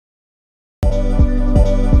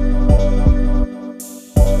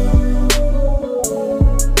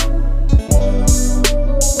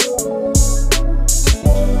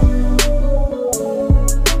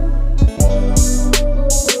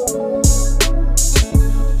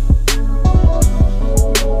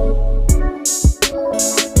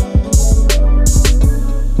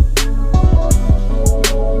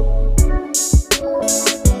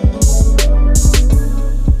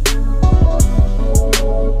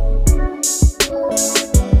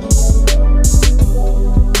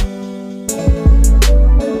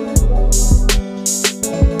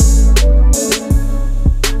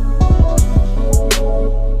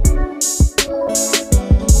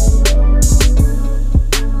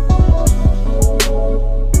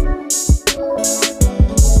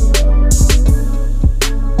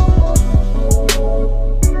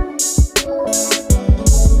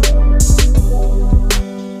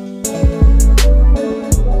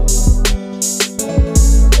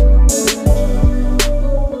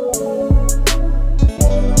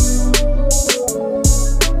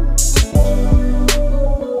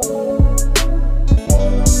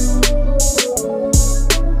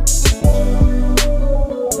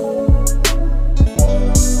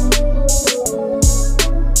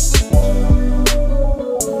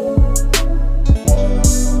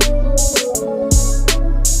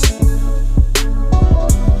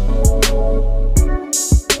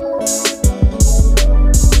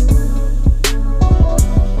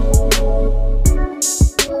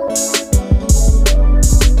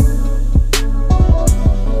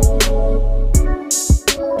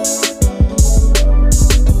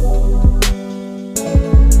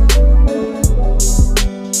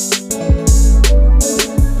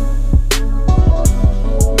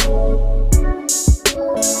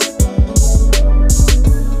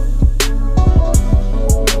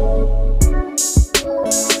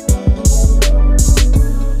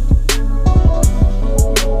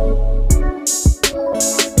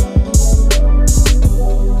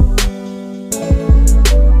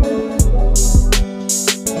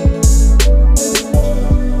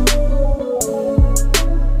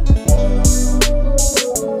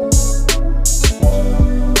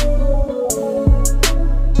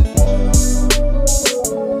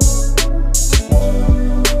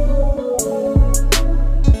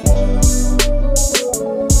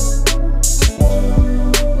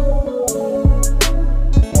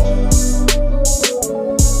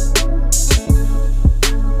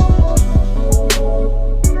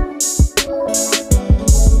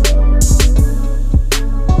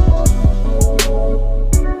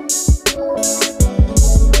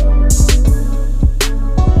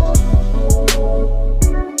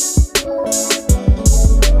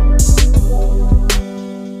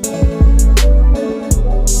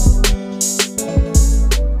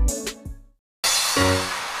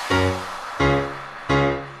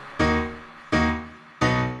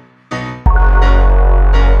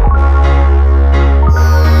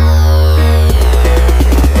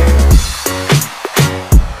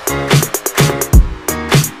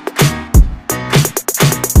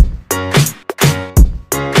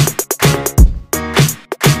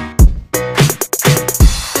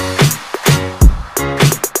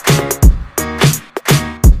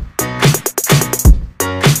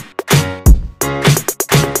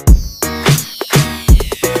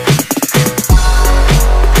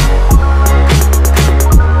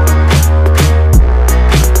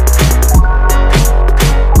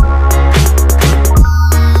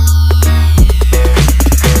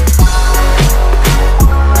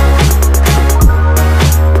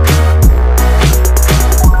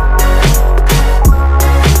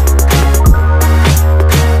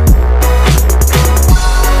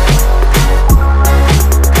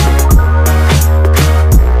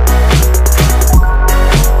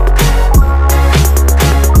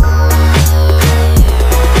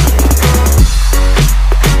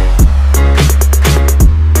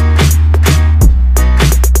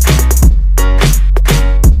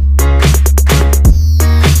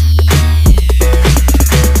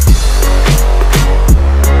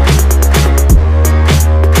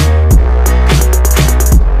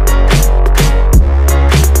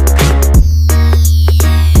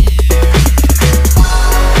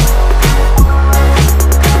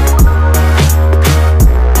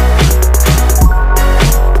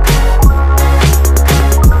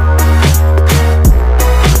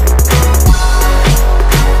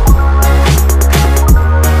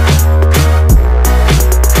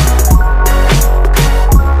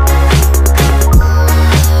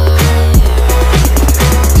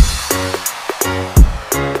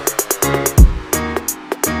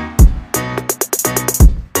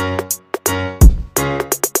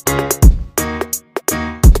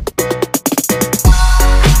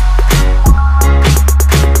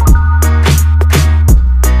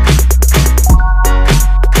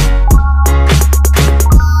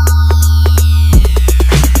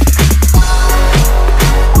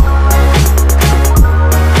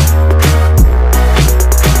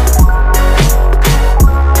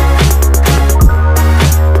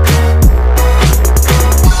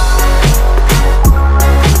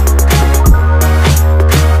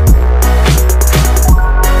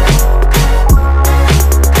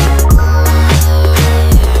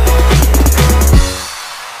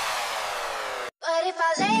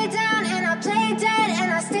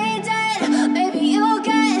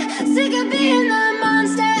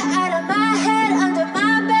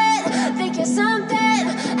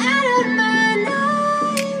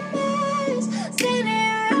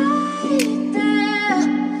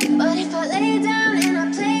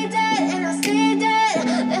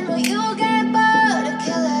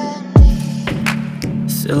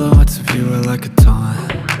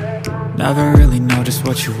Never really know just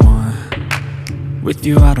what you want. With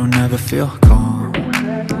you I don't ever feel calm.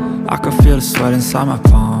 I can feel the sweat inside my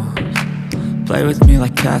palms. Play with me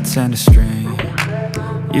like cats and a string.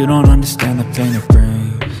 You don't understand the pain it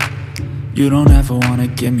brings. You don't ever wanna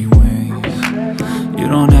give me wings. You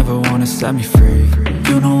don't ever wanna set me free.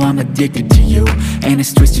 You know I'm addicted to you, and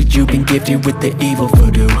it's twisted, you've been gifted with the evil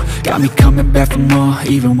voodoo. Got me coming back for more,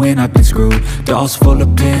 even when I've been screwed. Dolls full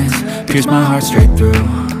of pins, pierce my heart straight through.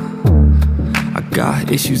 I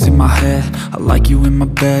got issues in my head, I like you in my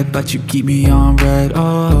bed, but you keep me on red.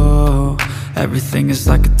 Oh, everything is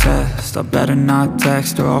like a test, I better not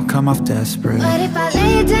text or I'll come off desperate. But if I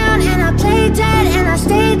lay down and I play dead and I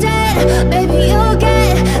stay dead, baby you'll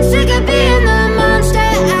get sick of being the monster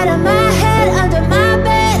out of my head, under my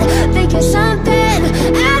bed, thinking something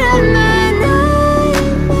out of my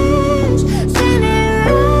nightmares, standing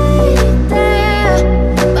right there.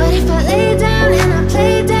 But if I lay down and I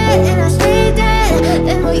play dead and I stay dead,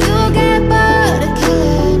 then will you get bored of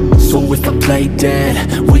killing me? So if I play dead,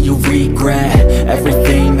 will you regret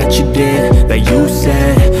everything that you did, that you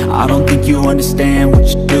said? I don't think you understand what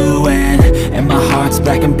you're doing, and my heart's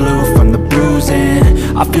black and blue from the bruising.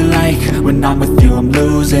 I feel like when I'm with you I'm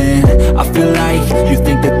losing. I feel like you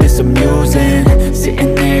think that this amusing,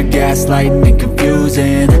 sitting there gaslighting and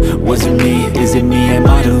confusing. Was it me? Is it me? Am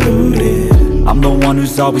I deluded? I'm the one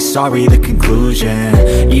who's always sorry, the conclusion,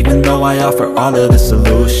 even though I offer all of the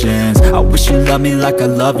solutions. I wish you loved me like I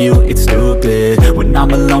love you, it's stupid. When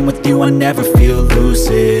I'm alone with you I never feel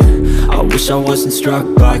lucid. I wish I wasn't struck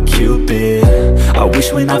by Cupid. I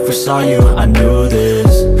wish when I first saw you I knew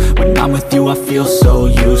this. When I'm with you I feel so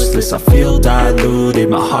useless, I feel diluted,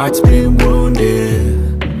 my heart's been wounded.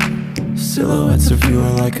 Silhouettes of you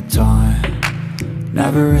are like a taunt.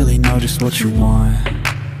 Never really know just what you want.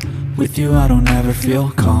 With you I don't ever feel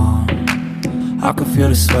calm. I can feel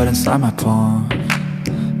the sweat inside my palms.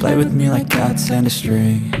 Play with me like cats and a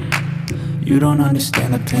string. You don't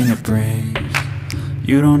understand the pain it brings.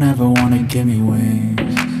 You don't ever wanna give me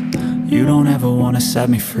wings. You don't ever wanna set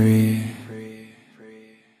me free.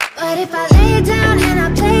 But if I lay down and I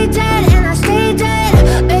play dead and I stay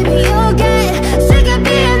dead, baby you'll get sick of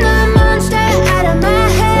being the monster out of my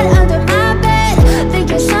head, under my bed,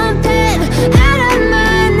 thinking something out of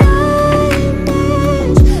my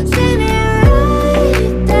nightmares, standing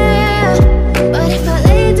right there. But if I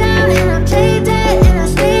lay down and I play dead and I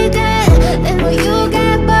stay dead, then will you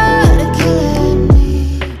get bored of killing me?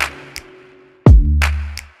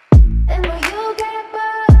 Then will you get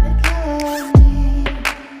bored of killing me?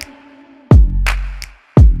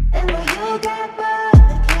 And will you get bored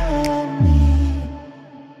of killing me?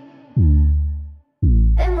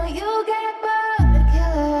 And will you get bored of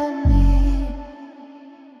killing me?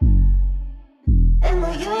 And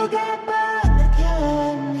will you get bored?